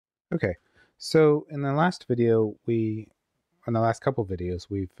Okay, so in the last video, in the last couple videos,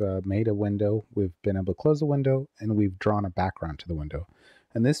 we've made a window, we've been able to close the window, and we've drawn a background to the window.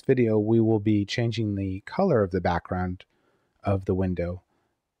 In this video, we will be changing the color of the background of the window,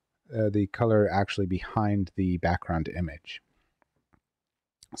 the color actually behind the background image.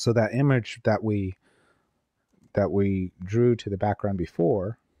 So that image that we drew to the background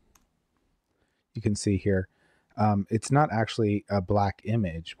before, you can see here, it's not actually a black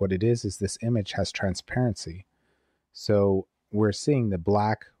image. What it is this image has transparency. So we're seeing the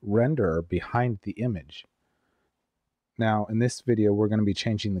black renderer behind the image. Now in this video, we're going to be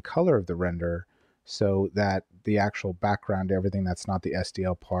changing the color of the renderer so that the actual background, everything that's not the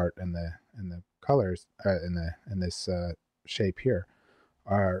SDL part and the colors in this shape here,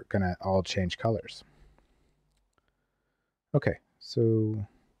 are going to all change colors. Okay, so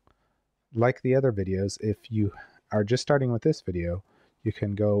like the other videos, if you are just starting with this video, you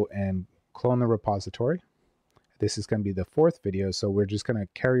can go and clone the repository. This is going to be the fourth video, so we're just going to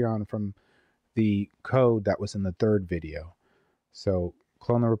carry on from the code that was in the third video. So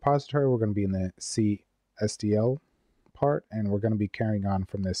clone the repository, we're going to be in the C SDL part, and we're going to be carrying on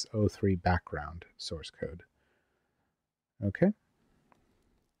from this 03 background source code. Okay.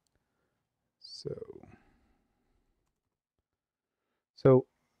 So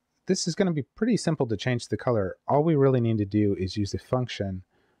this is going to be pretty simple to change the color. All we really need to do is use a function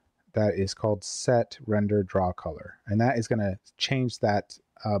that is called set render draw color, and that is going to change that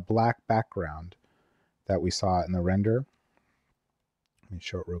black background that we saw in the render. Let me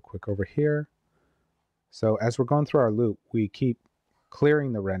show it real quick over here. So as we're going through our loop, we keep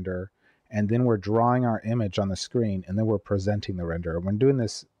clearing the render, and then we're drawing our image on the screen, and then we're presenting the render. We're doing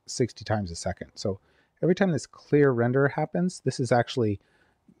this 60 times a second. So every time this clear render happens, this is actually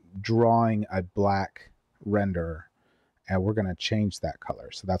drawing a black render, and we're going to change that color.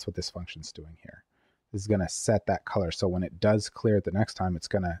 So that's what this function's doing here. This is going to set that color, so when it does clear it the next time, it's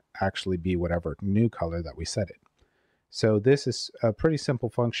going to actually be whatever new color that we set it. So this is a pretty simple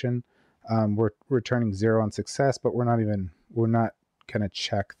function. We're returning 0 on success, but we're not going to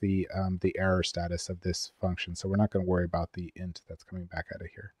check the error status of this function, so we're not going to worry about the int that's coming back out of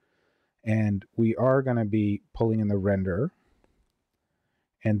here. And we are going to be pulling in the render,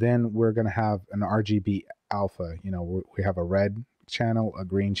 and then we're going to have an RGB alpha. You know, we have a red channel, a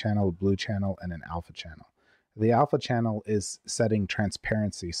green channel, a blue channel, and an alpha channel. The alpha channel is setting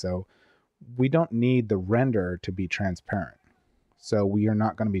transparency, so we don't need the render to be transparent. So we are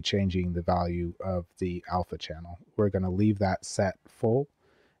not going to be changing the value of the alpha channel. We're going to leave that set full,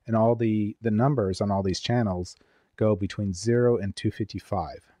 and all the numbers on all these channels go between 0 and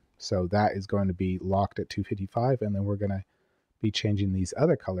 255. So that is going to be locked at 255, and then we're going to be changing these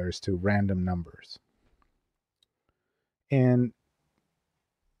other colors to random numbers. And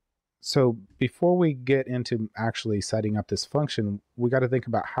so before we get into actually setting up this function, we got to think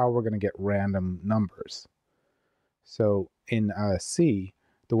about how we're going to get random numbers. So in C,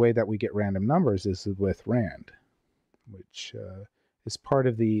 the way that we get random numbers is with rand, which is part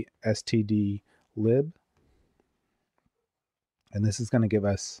of the std.lib. And this is going to give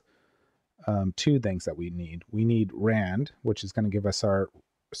us two things that we need. We need rand, which is going to give us our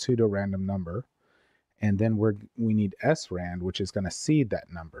pseudo-random number. And then we need srand, which is going to seed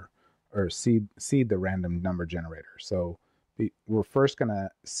that number, or seed the random number generator. So we're first going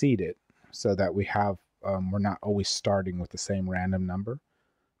to seed it so that we have, we're not always starting with the same random number,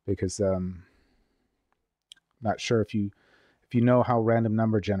 because not sure if you know how random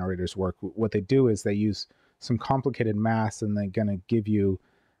number generators work. What they do is they use some complicated math, and they're going to give you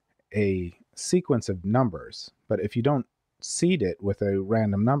a sequence of numbers. But if you don't seed it with a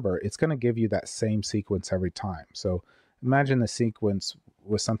random number, it's going to give you that same sequence every time. So imagine the sequence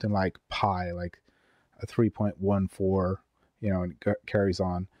was something like pi, like a 3.14, you know, and it carries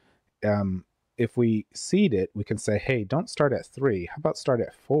on. If we seed it, we can say, hey, don't start at 3. How about start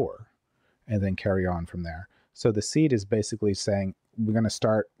at 4? And then carry on from there. So the seed is basically saying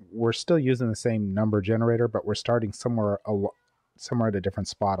we're still using the same number generator, but we're starting somewhere at a different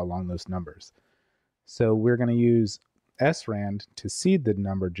spot along those numbers. So we're going to use srand to seed the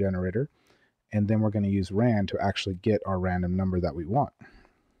number generator, and then we're going to use rand to actually get our random number that we want.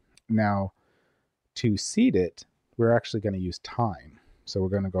 Now, to seed it, we're actually going to use time. So we're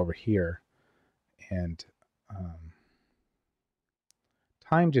going to go over here, and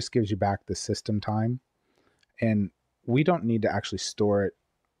time just gives you back the system time, and we don't need to actually store it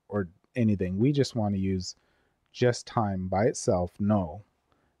or anything. We just want to use just time by itself, no,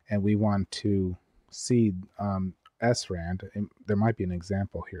 and we want to seed srand. There might be an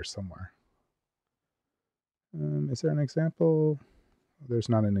example here somewhere. Is there an example? There's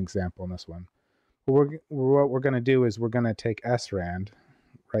not an example in this one. But what we're going to do is we're going to take srand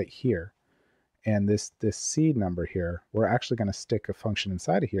right here, and this seed number here, we're actually going to stick a function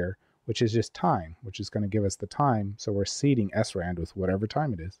inside of here, which is just time, which is going to give us the time. So we're seeding srand with whatever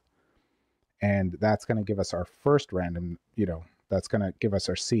time it is. And that's going to give us our first random, that's going to give us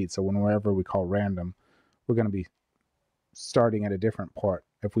our seed. So whenever we call random, we're going to be starting at a different part.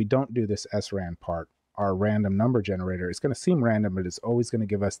 If we don't do this srand part, our random number generator is going to seem random, but it's always going to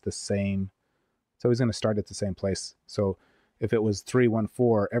give us the same. It's always going to start at the same place. So if it was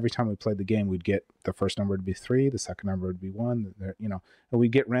 314, every time we played the game, we'd get the first number to be 3, the second number would be 1, and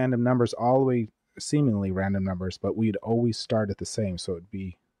we'd get random numbers all the way, seemingly random numbers, but we'd always start at the same. So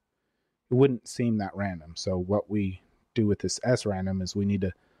it wouldn't seem that random. So what we do with this srandom is we need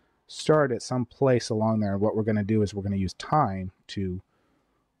to start at some place along there. What we're going to do is we're going to use time to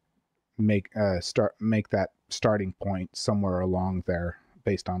make that starting point somewhere along there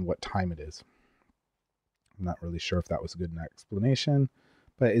based on what time it is. I'm not really sure if that was a good explanation,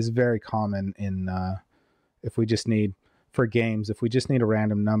 but it's very common in if we just need, for games, if we just need a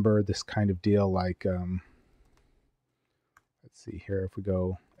random number, this kind of deal, like let's see here, if we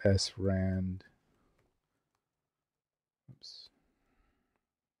go srand, oops,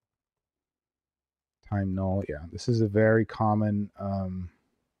 time null, yeah, this is a very common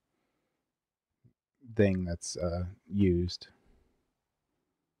thing that's used.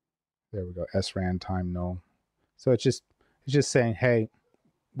 There we go, srand time null. So it's just saying, hey,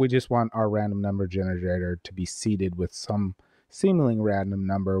 we just want our random number generator to be seeded with some seemingly random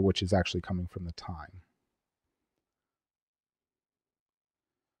number, which is actually coming from the time.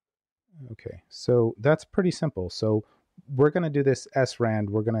 Okay, so that's pretty simple. So we're going to do this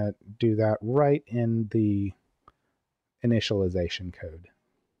srand. We're going to do that right in the initialization code.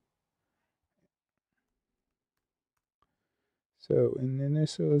 So in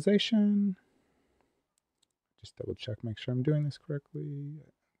initialization, just double check, make sure I'm doing this correctly.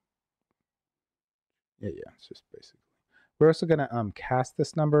 Yeah, it's just basically. We're also going to cast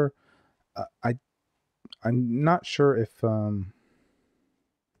this number. I'm not sure if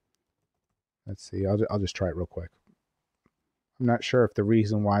let's see. I'll just try it real quick. I'm not sure if the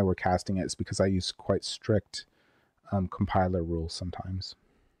reason why we're casting it is because I use quite strict compiler rules sometimes.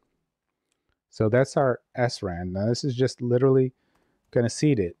 So that's our srand. Now this is just literally going to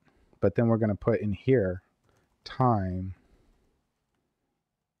seed it, but then we're going to put in here time.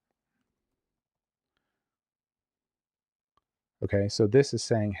 Okay, so this is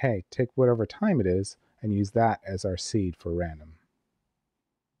saying, hey, take whatever time it is and use that as our seed for random.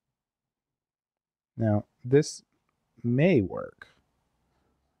 Now this may work.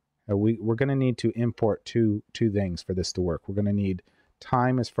 Now we're going to need to import two things for this to work. We're going to need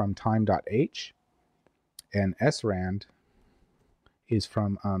time is from time.h, and srand is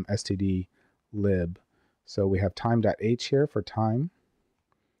from std.lib. So we have time.h here for time,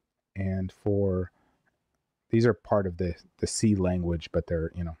 and for these are part of the C language, but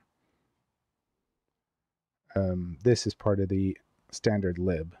they're, this is part of the standard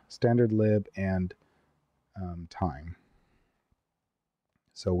lib and time.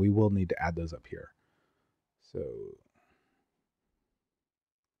 So we will need to add those up here. So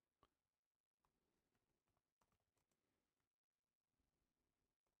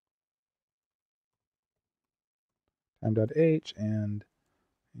time.h and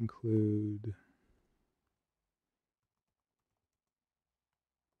include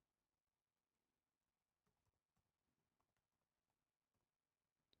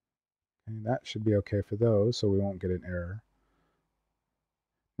and that should be okay for those, so we won't get an error.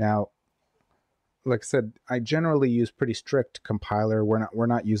 Now, like I said, I generally use pretty strict compiler. We're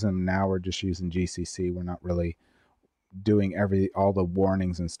not using them now. We're just using GCC. We're not really doing all the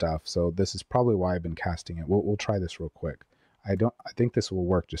warnings and stuff. So this is probably why I've been casting it. We'll try this real quick. I think this will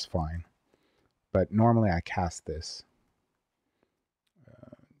work just fine. But normally I cast this.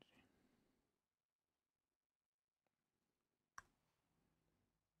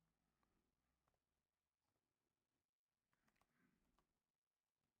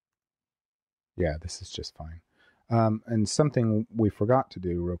 Yeah, this is just fine. And something we forgot to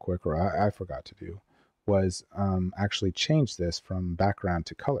do real quick, or I forgot to do, was actually change this from background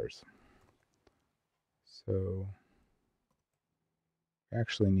to colors. So I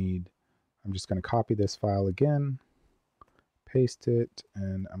actually need, I'm just going to copy this file again, paste it,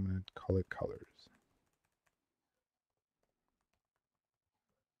 and I'm going to call it colors.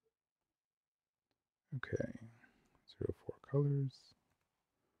 Okay, 04 colors.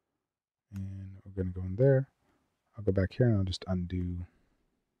 And we're going to go in there. I'll go back here and I'll just undo.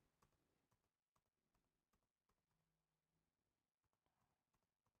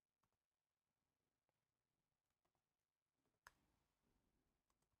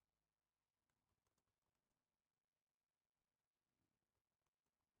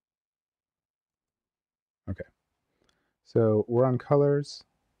 Okay. So we're on colors,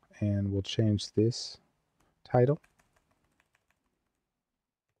 and we'll change this title.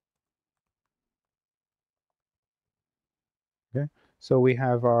 Okay. So we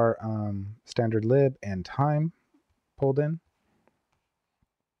have our standard lib and time pulled in.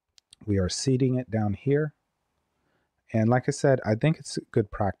 We are seeding it down here. And like I said, I think it's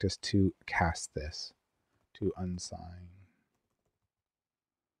good practice to cast this, to unsign.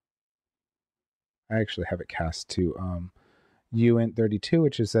 I actually have it cast to uint32,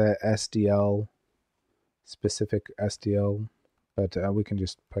 which is a SDL, specific SDL, but we can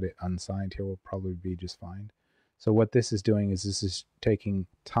just put it unsigned here. We'll probably be just fine. So what this is doing is this is taking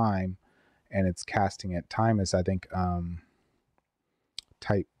time and it's casting it. Time is, I think,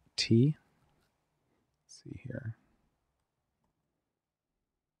 type T. Let's see here.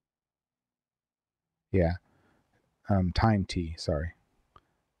 Yeah, time T, sorry.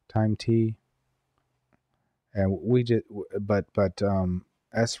 Time T. And we just, but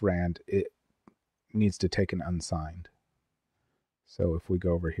srand, it needs to take an unsigned. So if we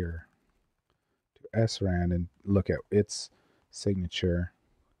go over here to srand and look at its signature,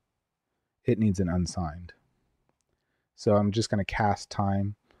 it needs an unsigned. So I'm just going to cast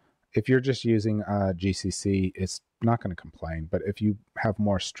time. If you're just using GCC, it's not going to complain. But if you have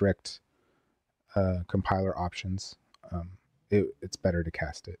more strict compiler options, it's better to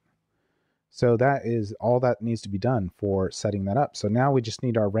cast it. So that is all that needs to be done for setting that up. So now we just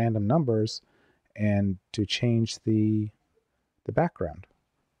need our random numbers and to change the background.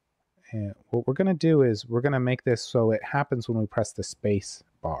 And what we're going to do is we're going to make this so it happens when we press the space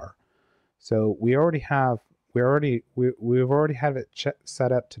bar. So we've already had it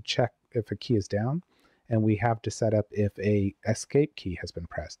set up to check if a key is down, and we have to set up if a escape key has been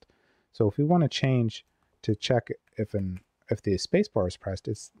pressed. So if we want to change to check if the space bar is pressed,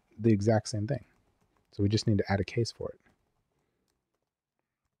 it's the exact same thing. So we just need to add a case for it.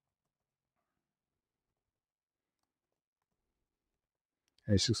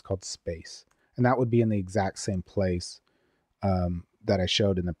 And it's just called space. And that would be in the exact same place that I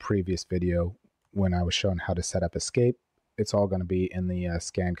showed in the previous video when I was showing how to set up escape. It's all going to be in the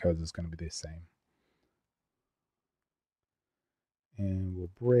scan codes is going to be the same. And we'll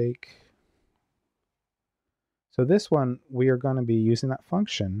break. So this one, we are going to be using that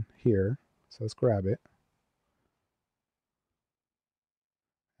function here. So let's grab it.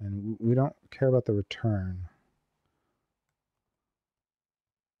 And we don't care about the return.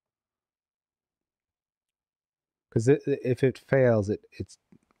 Because if it fails, it's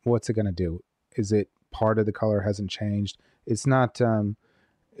what's it going to do? Is it part of the color hasn't changed? It's not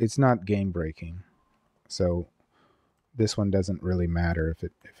game breaking. So this one doesn't really matter if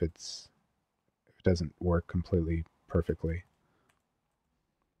it doesn't work completely perfectly.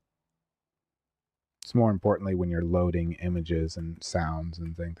 It's more importantly when you're loading images and sounds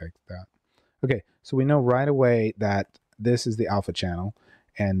and things like that. Okay, so we know right away that this is the alpha channel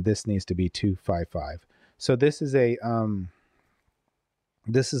and this needs to be 255. So this is a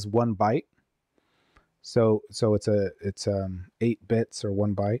this is 1 byte. So it's 8 bits or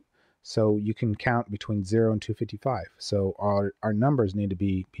 1 byte. So you can count between 0 and 255. So our numbers need to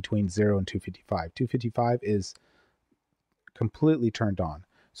be between 0 and 255. 255 is completely turned on.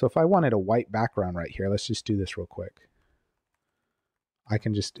 So if I wanted a white background right here, let's just do this real quick. I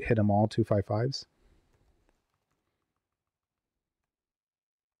can just hit them all 255s.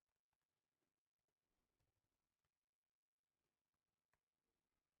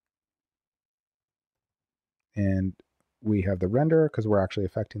 And we have the render because we're actually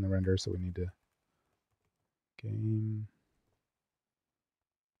affecting the render, so we need to game.render.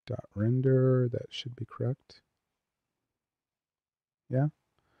 That should be correct. Yeah.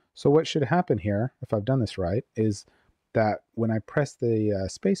 So what should happen here, if I've done this right, is that when I press the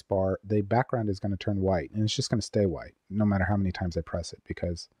space bar, the background is going to turn white, and it's just going to stay white no matter how many times I press it,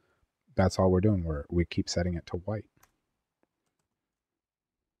 because that's all we're doing. We keep setting it to white.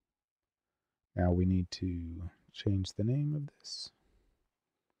 Now we need to change the name of this.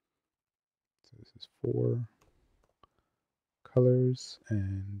 So this is 4 colors,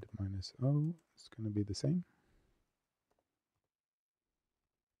 and minus O is going to be the same.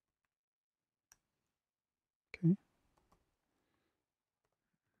 Okay.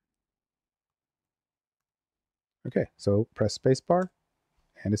 Okay, so press spacebar,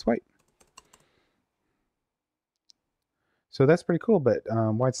 and it's white. So that's pretty cool, but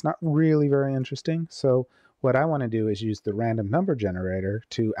why it's not really very interesting. So what I want to do is use the random number generator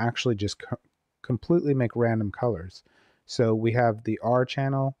to actually just completely make random colors. So we have the R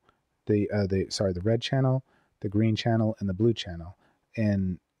channel, the red channel, the green channel, and the blue channel.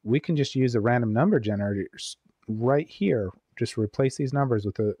 And we can just use a random number generator right here. Just replace these numbers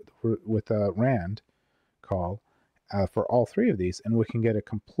with a rand call for all three of these, and we can get a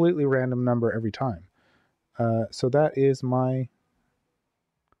completely random number every time. So that's my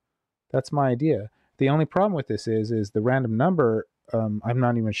idea. The only problem with this is the random number. I'm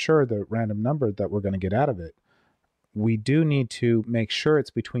not even sure the random number that we're going to get out of it. We do need to make sure it's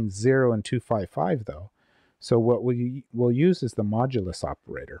between 0 and 255 though. So what we'll use is the modulus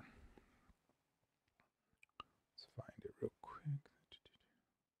operator. Let's find it real quick.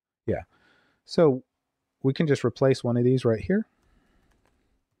 Yeah. So we can just replace one of these right here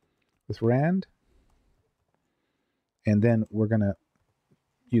with rand. And then we're going to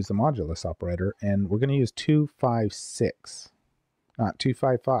use the modulus operator, and we're going to use 256, not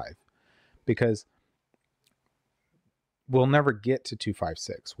 255, because we'll never get to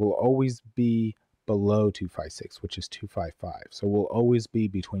 256. We'll always be below 256, which is 255. So we'll always be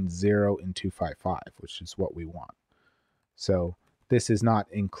between 0 and 255, which is what we want. So this is not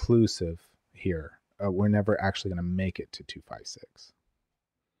inclusive here. We're never actually going to make it to 256.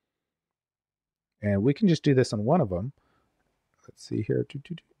 And we can just do this on one of them. Let's see here.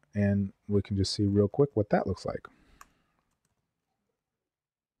 And we can just see real quick what that looks like.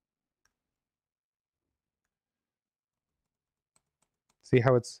 See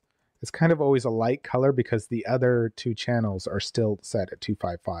how it's kind of always a light color because the other two channels are still set at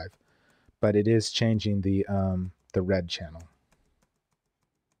 255, but it is changing the red channel.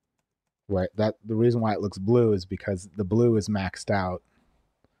 Right. The reason why it looks blue is because the blue is maxed out.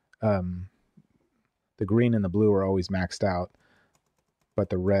 The green and the blue are always maxed out, but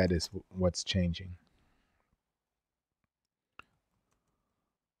the red is what's changing.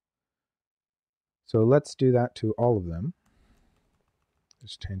 So let's do that to all of them.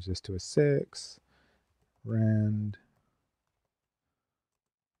 Let's change this to a 6. Rand.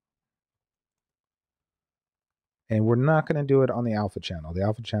 And we're not going to do it on the alpha channel. The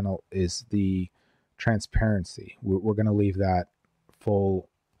alpha channel is the transparency. We're going to leave that full,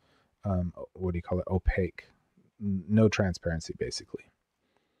 what do you call it, opaque. No transparency, basically.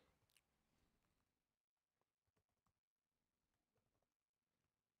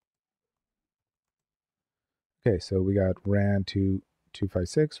 Okay, so we got rand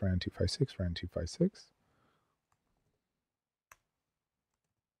 256, rand 256, rand 256.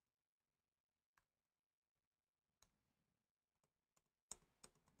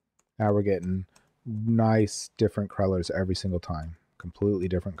 Now we're getting nice different colors every single time. Completely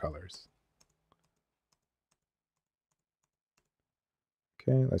different colors.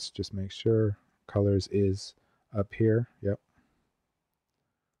 Okay, let's just make sure colors is up here. Yep.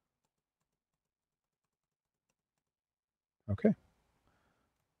 Okay.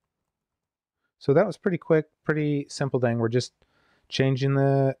 So that was pretty quick, pretty simple thing. We're just changing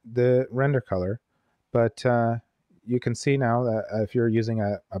the render color, but you can see now that if you're using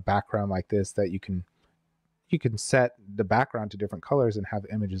a background like this, that you can set the background to different colors and have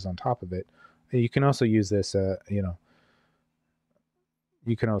images on top of it. You can also use this, you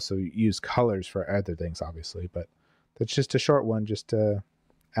can also use colors for other things, obviously, but that's just a short one, just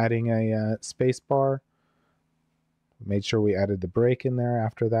adding a space bar. Made sure we added the break in there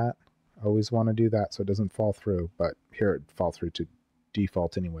after that. Always want to do that so it doesn't fall through, but here it fall through to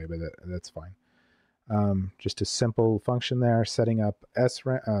default anyway, but that's fine. Just a simple function there, setting up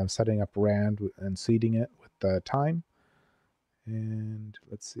rand and seeding it with the time. And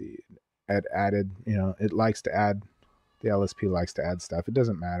let's see, added, it likes to add, the LSP likes to add stuff. It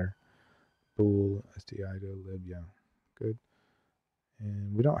doesn't matter. Bool, SDL2, lib, yeah, good.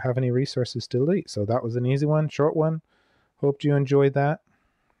 And we don't have any resources to delete, so that was an easy one, short one. Hope you enjoyed that,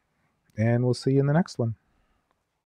 and we'll see you in the next one.